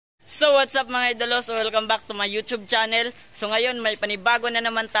So what's up mga idolos, welcome back to my YouTube channel. So ngayon may panibago na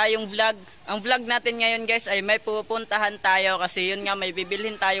naman tayong vlog. Ang vlog natin ngayon guys ay may pupuntahan tayo kasi yun nga may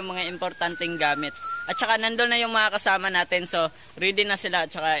bibilhin tayong mga importanteng gamit. At saka nandun na yung mga kasama natin, so ready na sila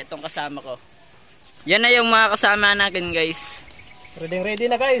at saka itong kasama ko. Yan na yung mga kasama natin guys. Ready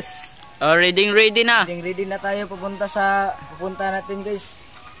na guys. Oh, ready na. Ready na tayo pupunta natin guys.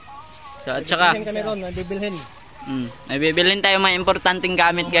 So at saka bibilhin. May bibilhin tayo mga importanteng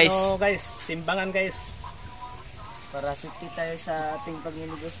gamit guys. Ano guys, timbangan guys. Para safety tayo sa ating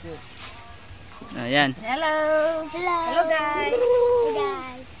pagninegosyo. Ayan. Hello guys.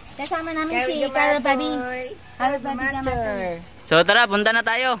 Kasama namin si Carol Baby. Carol Baby Matter. So tara, punta na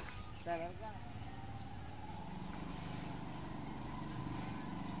tayo.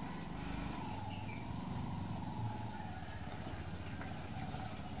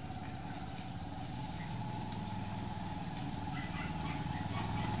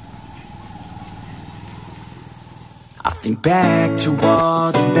 I think back to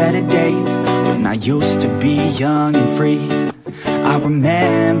all the better days when I used to be young and free. I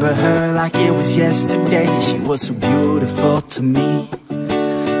remember her like it was yesterday. She was so beautiful to me.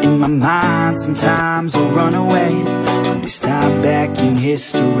 In my mind sometimes I run away to this time back in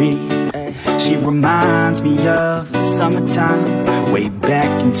history. She reminds me of the summertime way back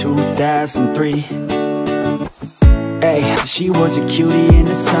in 2003. Hey, she was a cutie in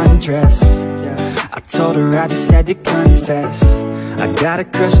a sundress. I told her I just had to confess, I got a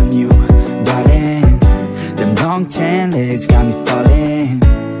crush on you, darling. Them long tan legs got me falling.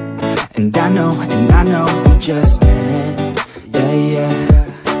 And I know we just met, yeah.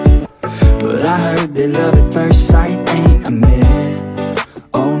 But I heard that love at first sight ain't a myth.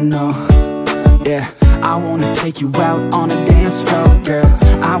 Oh no, yeah. I wanna take you out on a dance floor, girl.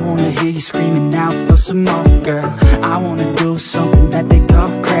 I wanna hear you screaming out for some more, girl. I wanna do something that they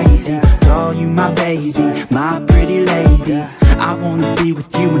call crazy. Call you my baby, my pretty lady. I wanna be with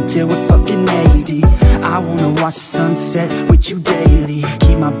you until we're fucking 80. I wanna watch the sunset with you daily.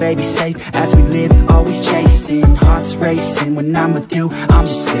 Keep my baby safe as we live, always chasing. Hearts racing when I'm with you, I'm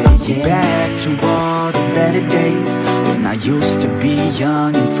just saying. Back to all the better days when I used to be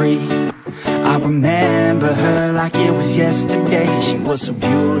young and free. I remember her like it was yesterday. She was so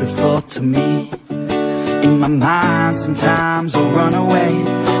beautiful to me. In my mind sometimes I run away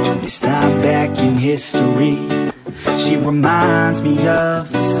to this time back in history. She reminds me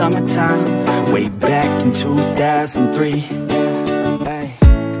of the summertime way back in 2003.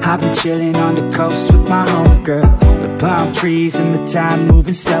 I've been chilling on the coast with my homegirl. The palm trees and the time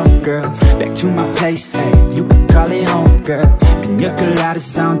moving slow, girls. Back to my place, hey, you can call it home, girl. Pina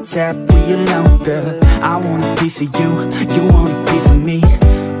coladas on tap, we alone, girl. I want a piece of you, you want a piece of me.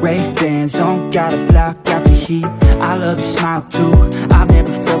 Ray-Bans on, gotta block out the heat. I love your smile too, I've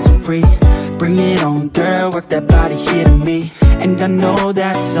never felt so free. Bring it on, girl, work that body here to me. And I know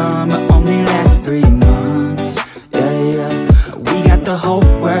that summer only lasts 3 months, yeah. We got the whole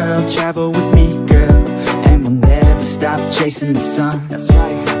world, travel with me, girl. And we'll never stop chasing the sun. That's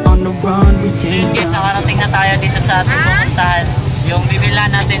right. On the run, we can't. Guys, nakarating na tayo dito sa ating pupuntahan. Yung bibila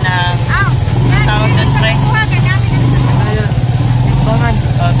natin ng tawag doon, pre? Timbangan.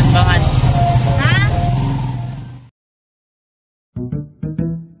 Oh, timbangan.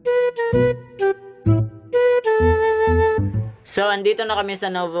 So, andito na kami sa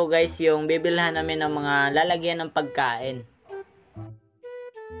Novo guys, yung bibilhan namin ng mga lalagyan ng pagkain.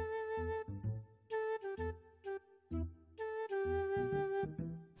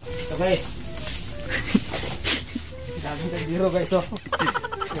 So guys, daming kaldero guys oh.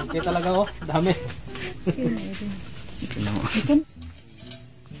 Okay talaga oh, dami.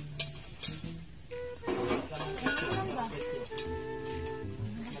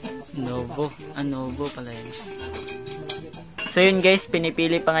 Novo pala yun. So yun guys,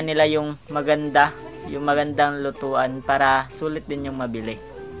 pinipili pa nga nila yung magandang lutuan para sulit din yung mabili.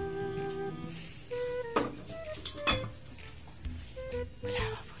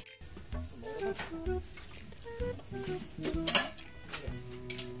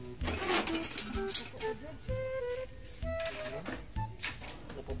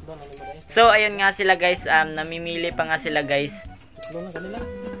 So ayun nga sila guys, namimili pa nga sila guys.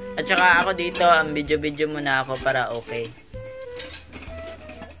 At saka ako dito, video muna ako para okay.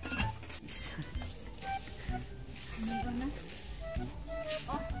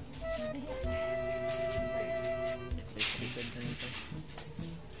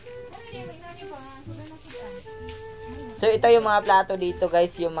 So ito yung mga plato dito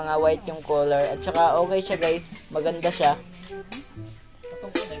guys, yung mga white yung color. At saka okay siya guys, maganda siya.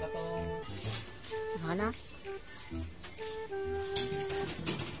 Mana?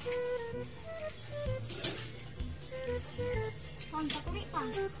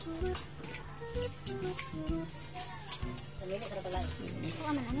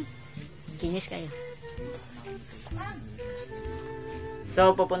 Kinis kayo.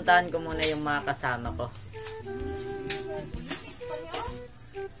 So, pupuntahan ko muna yung mga kasama ko.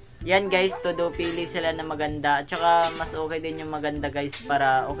 Yan guys, todo pili sila na maganda. At saka mas okay din yung maganda guys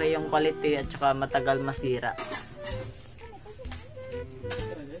para okay yung quality at saka matagal masira.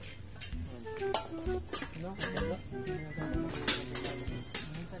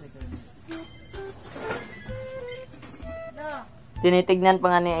 Tinitignan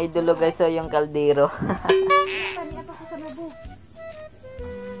pa nga ni Idolo guys, so yung kaldero.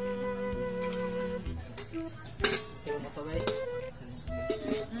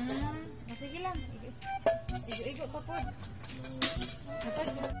 Sige lang. Igo pa po.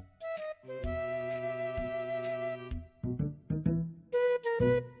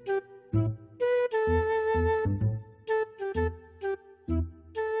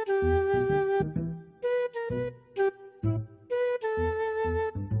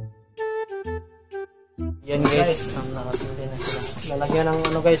 Yan guys, nakapili na sila. Lalagyan ng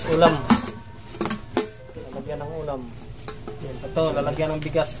ano guys, ulam. Lalagyan ng ulam. Yan, ito, lalagyan ng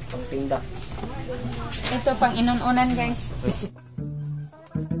bigas, pang tinda. Ito pang inununan guys.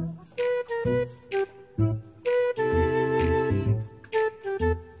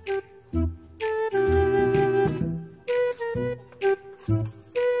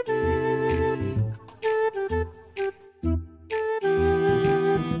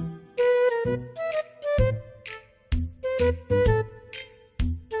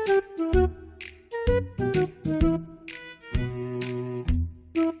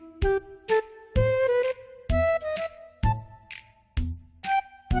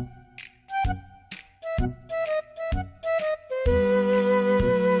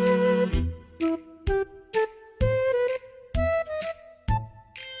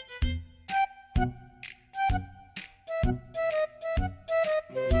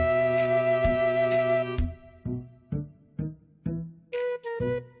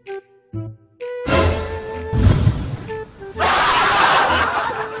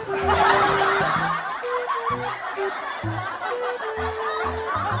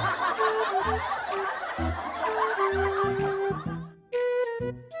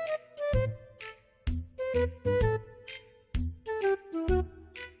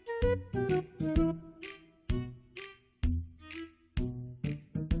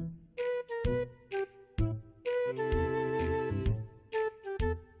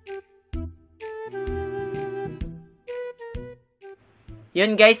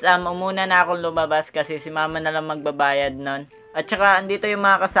 Yun guys, umuna na akong lumabas kasi si mama na lang magbabayad nun. At saka andito yung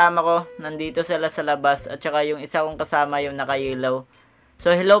mga kasama ko, nandito sila sa labas. At saka yung isa kong kasama yung nakailaw. So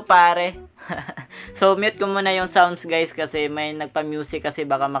hello pare. So mute ko muna yung sounds guys kasi may nagpa-music kasi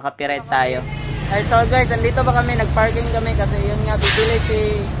baka makapirate tayo. Ay so guys, andito ba kami, nagparking kami kasi yun nga bibili si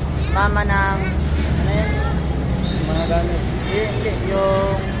mama ng ano yun? Mga gamit. Hindi,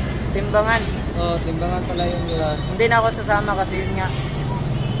 yung timbangan. Oh, timbangan pala yung nila. Hindi na ako sasama kasi yun nga.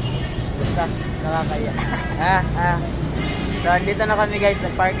 Basta, nakakaya. So, andito na kami guys,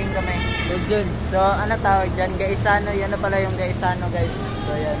 nag-parking kami. Dyan. So, ano tawag dyan? Gaisano, yan na pala yung Gaisano guys.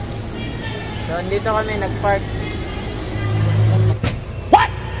 So, yan. So, andito kami nag-park. What?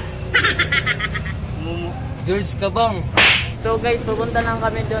 George Kabang. So guys, pupunta lang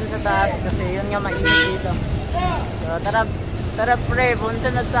kami doon sa taas kasi yun nga mainit dito. So, tara pre, punta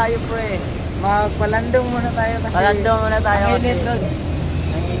na tayo pre. Magpalandong muna tayo kasi. Palandong muna tayo ang init doon.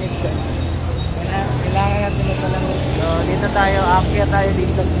 Ang init doon. Kailangan natin magpalandong. So, dito tayo, akyat tayo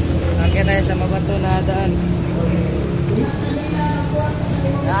dito. Akyat tayo sa mabato na daan.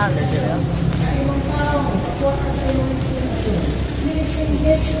 Yan, dito yun.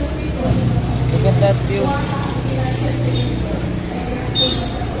 Look at that view.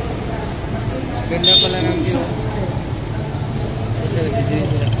 Ganda pala ng view.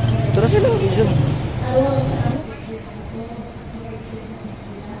 Tara sila, zoom.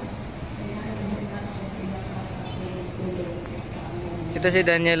 Ito si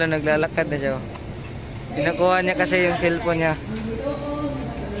Daniel, naglalakad na siya. Pinakuha niya kasi yung cellphone niya.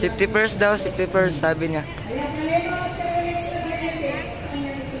 Safety first daw, safety first, sabi niya.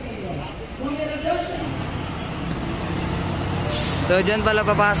 So, dyan pala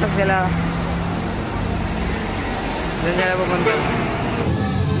papasok sila. Dyan sila pupunta.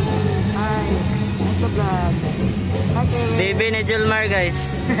 Hi. Nasa vlog. Okay. Baby ni Julmar guys.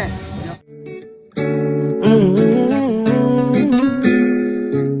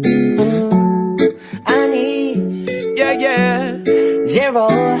 Yeah, yeah. Zero.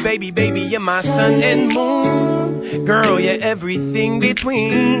 Baby, baby, you're my sun and moon. Girl, you're everything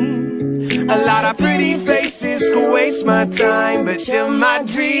between. A lot of pretty faces could waste my time, but you're my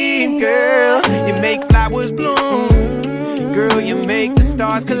dream, girl. You make flowers bloom. Girl, you make the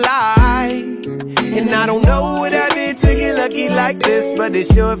stars collide. And I don't know what I did to get lucky like this, but it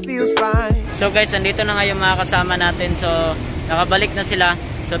sure feels fine. So guys, andito na nga yung mga kasama natin. So, nakabalik na sila.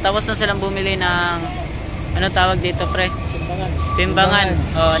 So, tapos na silang bumili ng, ano tawag dito, pre? Timbangan.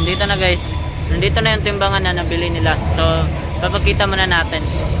 Oh, andito na guys. Nandito na yung timbangan na nabili nila. So, papakita muna natin.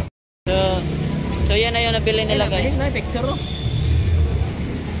 So yan na yung nabili nila guys.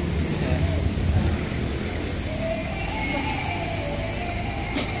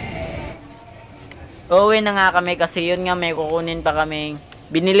 Uuwi na nga kami kasi yun nga may kukunin pa kaming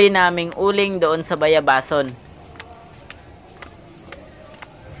binili naming uling doon sa Bayabason.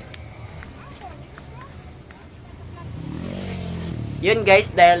 Yun guys,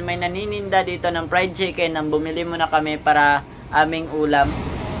 dahil may nanininda dito ng fried chicken, nang bumili muna kami para aming ulam.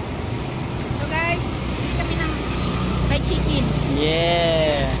 So guys, kami ng fried chicken.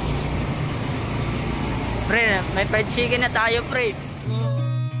 Yeah. Pre, may fried chicken na tayo, pre.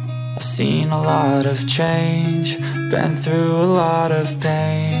 I've seen a lot of change, been through a lot of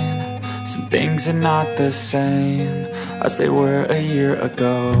pain. Some things are not the same as they were a year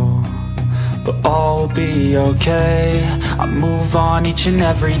ago, but all will be okay. I move on each and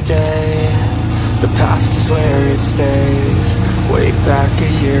every day. The past is where it stays, way back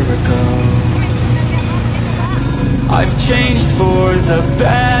a year ago. I've changed for the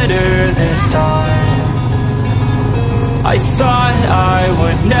better this time. I thought I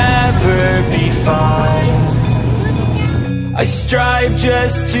would never be fine. I strive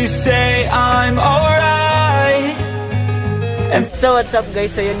just to say I'm alright. And so what's up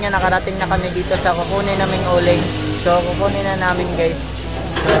guys, so yun nga, nakarating na kami dito sa kukunin naming uling. So kukunin na namin guys.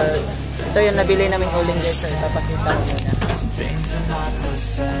 So ito yung nabili naming uling guys. So ipapakita ko muna. Things are not the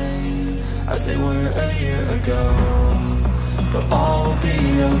same as they were a year ago, but all will be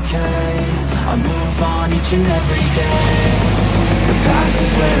okay. I move on each and every day. The past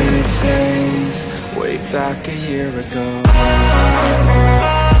is where it stays, way back a year ago.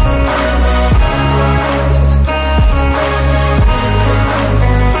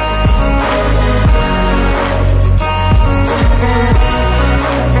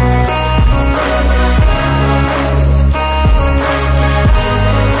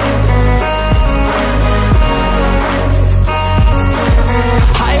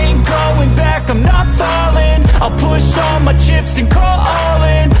 I'm not falling. I'll push all my chips and call all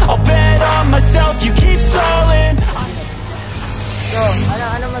in. I'll bet on myself, you keep stalling. So,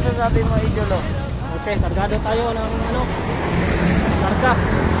 ano masasabi mo, Idolo? Okay, kargado tayo ng karga.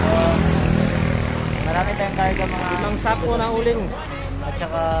 Marami tayong karga, mga Limang sako na uling. at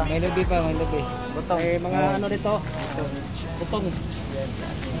saka May lubi pa, may lubi. butong. May mga ano dito. Butong.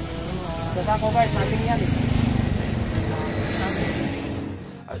 Sa sako guys, natin yan.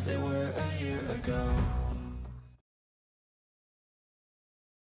 As they were a year ago.